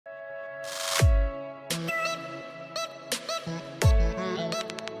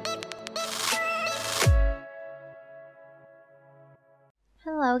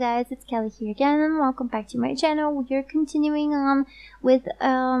Hello guys, it's Kelly here again and welcome back to my channel. We are continuing on with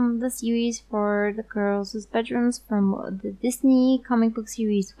the series for the girls' bedrooms from the Disney comic book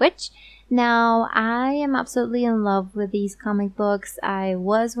series Witch. Now, I am absolutely in love with these comic books. I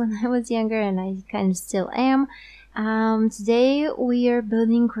was when I was younger and I kind of still am. Today we are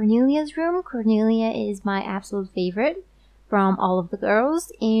building Cornelia's room. Cornelia is my absolute favorite from all of the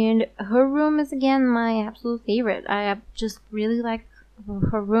girls, and her room is again my absolute favorite. I just really like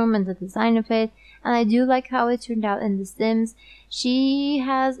her room and the design of it, and I do like how it turned out in The Sims. She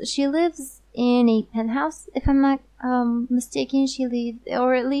lives in a penthouse, if I'm not mistaken. She lives,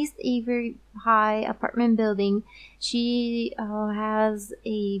 or at least a very high apartment building. She has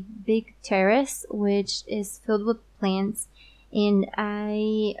a big terrace which is filled with plants, and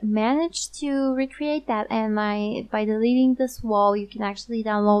I managed to recreate that, and by deleting this wall you can actually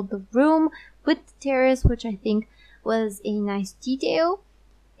download the room with the terrace, which I think was a nice detail.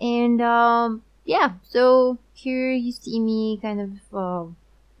 And yeah, so here you see me kind of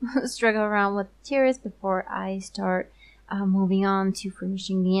struggle around with the terrace before I start moving on to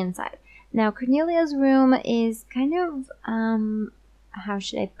furnishing the inside. Now Cornelia's room is kind of how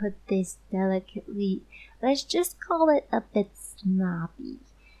should I put this delicately? Let's just call it a bit snobby.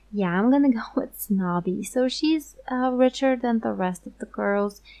 Yeah, I'm gonna go with snobby. So she's richer than the rest of the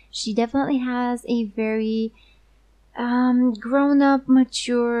girls. She definitely has a very grown-up,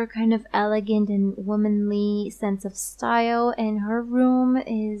 mature, kind of elegant and womanly sense of style, and her room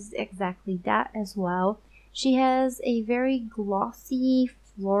is exactly that as well. She has a very glossy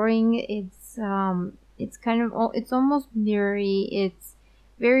flooring. It's kind of, it's almost mirrory. It's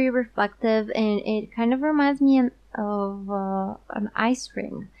very reflective, and it kind of reminds me of an ice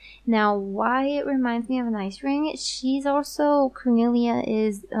ring. Now, why it reminds me of an ice ring? Cornelia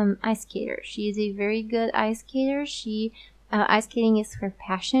is an ice skater. She is a very good ice skater. Ice skating is her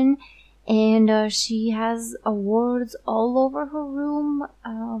passion, and she has awards all over her room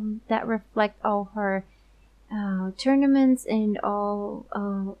that reflect all her tournaments and all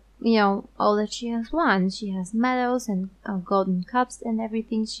that she has won. She has medals and golden cups and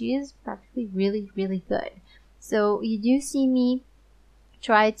everything. She is practically really, really good. So you do see me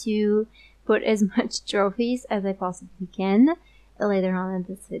try to put as much trophies as I possibly can later on in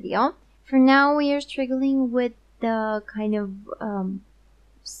this video. For now, we are struggling with the kind of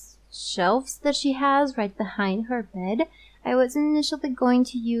shelves that she has right behind her bed. I was initially going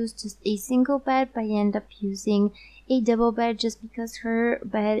to use just a single bed, but I end up using a double bed just because her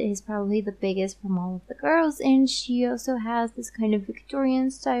bed is probably the biggest from all of the girls, and she also has this kind of Victorian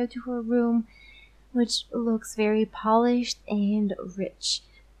style to her room, which looks very polished and rich.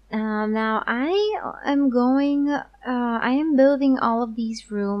 Now I am building all of these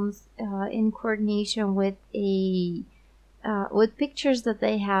rooms in coordination with with pictures that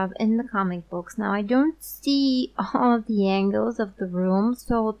they have in the comic books. Now I don't see all of the angles of the room,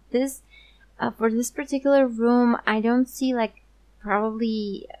 so this for this particular room I don't see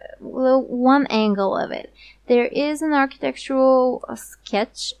probably one angle of it. There is an architectural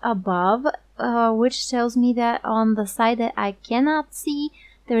sketch above, which tells me that on the side that I cannot see,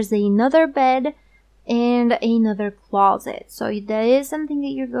 there's another bed and another closet. So that is something that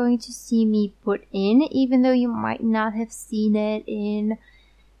you're going to see me put in, even though you might not have seen it in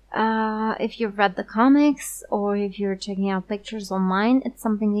if you've read the comics or if you're checking out pictures online. It's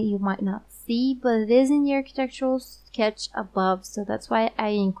something that you might not see, but it is in the architectural sketch above, so that's why I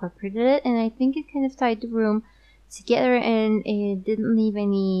incorporated it, and I think it kind of tied the room together and it didn't leave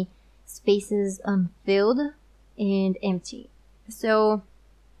any spaces unfilled and empty. So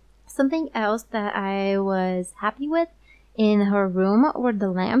something else that I was happy with in her room were the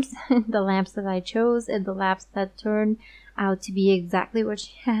lamps. The lamps that I chose and the lamps that turned out to be exactly what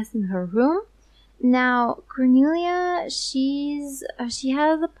she has in her room. Now Cornelia, she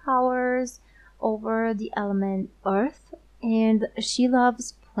has the powers over the element earth, and she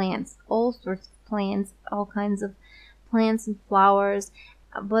loves plants, all sorts of plants, all kinds of plants and flowers.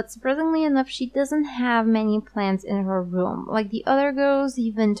 But surprisingly enough, she doesn't have many plants in her room. Like the other girls,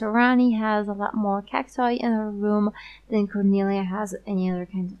 even Tarani has a lot more cacti in her room than Cornelia has any other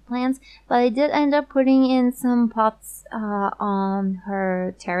kinds of plants. But I did end up putting in some pots on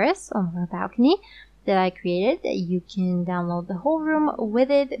her terrace, on her balcony, that I created. You can download the whole room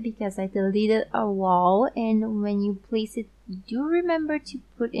with it because I deleted a wall, and when you place it, do remember to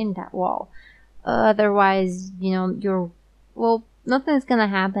put in that wall. Otherwise, nothing's gonna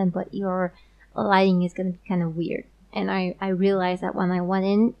happen, but your lighting is gonna be kind of weird. And I realized that when I went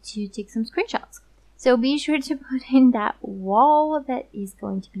in to take some screenshots. So be sure to put in that wall that is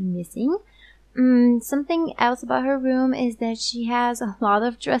going to be missing. Something else about her room is that she has a lot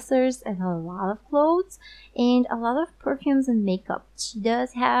of dressers and a lot of clothes and a lot of perfumes and makeup. She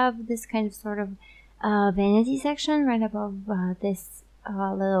does have this kind of sort of vanity section right above this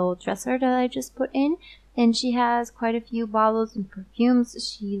little dresser that I just put in, and she has quite a few bottles and perfumes.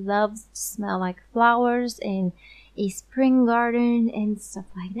 She loves to smell like flowers and a spring garden and stuff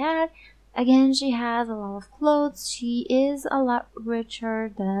like that. Again, she has a lot of clothes. She is a lot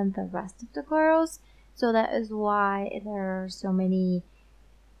richer than the rest of the girls, so that is why there are so many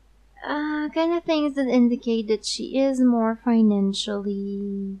kind of things that indicate that she is more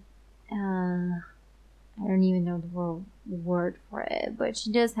financially I don't even know the word for it, but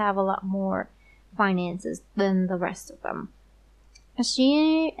she does have a lot more finances than the rest of them.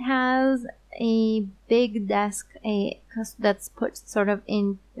 She has a big desk, that's put sort of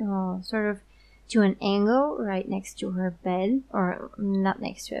to an angle right next to her bed, or not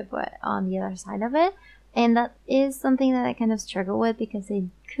next to it, but on the other side of it. And that is something that I kind of struggle with because I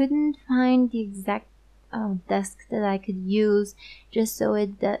couldn't find the exact desk that I could use just so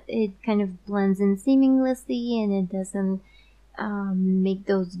it kind of blends in seamlessly and it doesn't make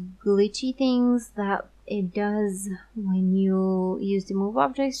those glitchy things that it does when you use the move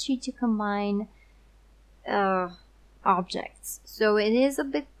objects sheet to combine objects. So it is a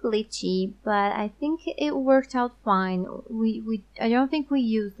bit glitchy, but I think it worked out fine. I don't think we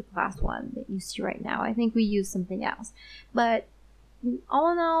used the class one that you see right now. I think we used something else, but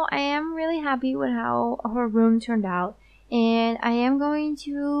all in all, I am really happy with how her room turned out, and I am going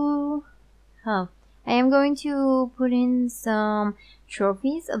to put in some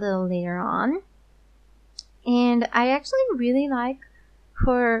trophies a little later on. And I actually really like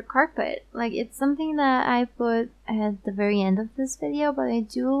her carpet. Like, it's something that I put at the very end of this video, but I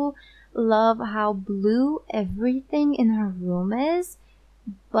do love how blue everything in her room is.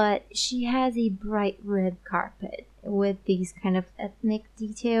 But she has a bright red carpet with these kind of ethnic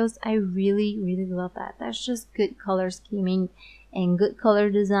details. I really, really love that. That's just good color scheming and good color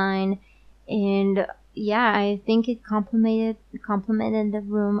design. And yeah, I think it complemented the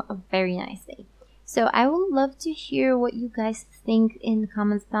room very nicely. So I would love to hear what you guys think in the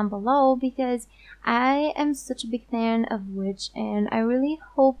comments down below, because I am such a big fan of W.I.T.C.H, and I really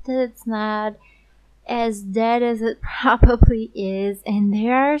hope that it's not as dead as it probably is. And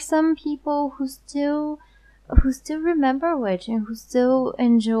there are some people who still remember W.I.T.C.H and who still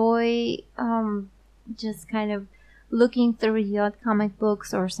enjoy just kind of looking through the odd comic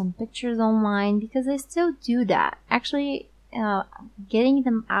books or some pictures online, because I still do that. Actually, getting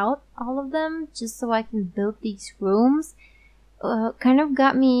them out, all of them, just so I can build these rooms, kind of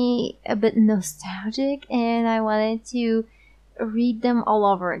got me a bit nostalgic, and I wanted to read them all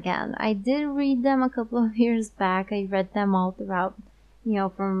over again. I did read them a couple of years back. I read them all throughout,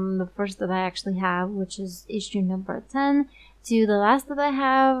 from the first that I actually have, which is issue number 10, to the last that I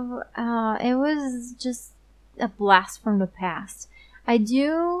have. It was just a blast from the past. I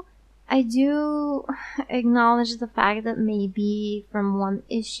do acknowledge the fact that maybe from one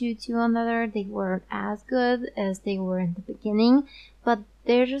issue to another they weren't as good as they were in the beginning, but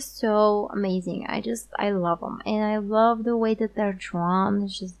they're just so amazing. I love them, and I love the way that they're drawn.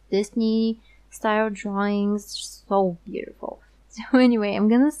 It's just Disney style drawings, so beautiful. So anyway, I'm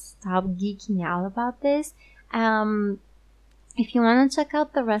gonna stop geeking out about this. If you want to check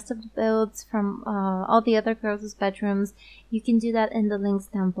out the rest of the builds from all the other girls' bedrooms, you can do that in the links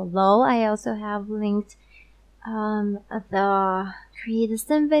down below. I also have linked the Create a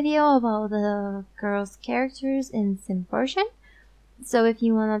Sim video about the girls' characters in Sim version. So if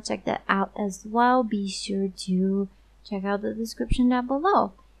you want to check that out as well, be sure to check out the description down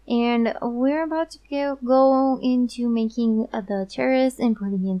below. And we're about to go into making the terrace and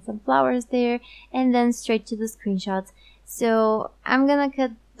putting in some flowers there, and then straight to the screenshots. So I'm gonna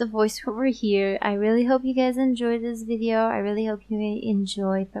cut the voiceover here. I really hope you guys enjoyed this video. I really hope you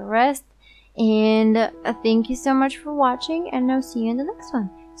enjoy the rest. And thank you so much for watching, and I'll see you in the next one.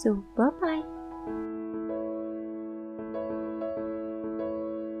 So bye bye.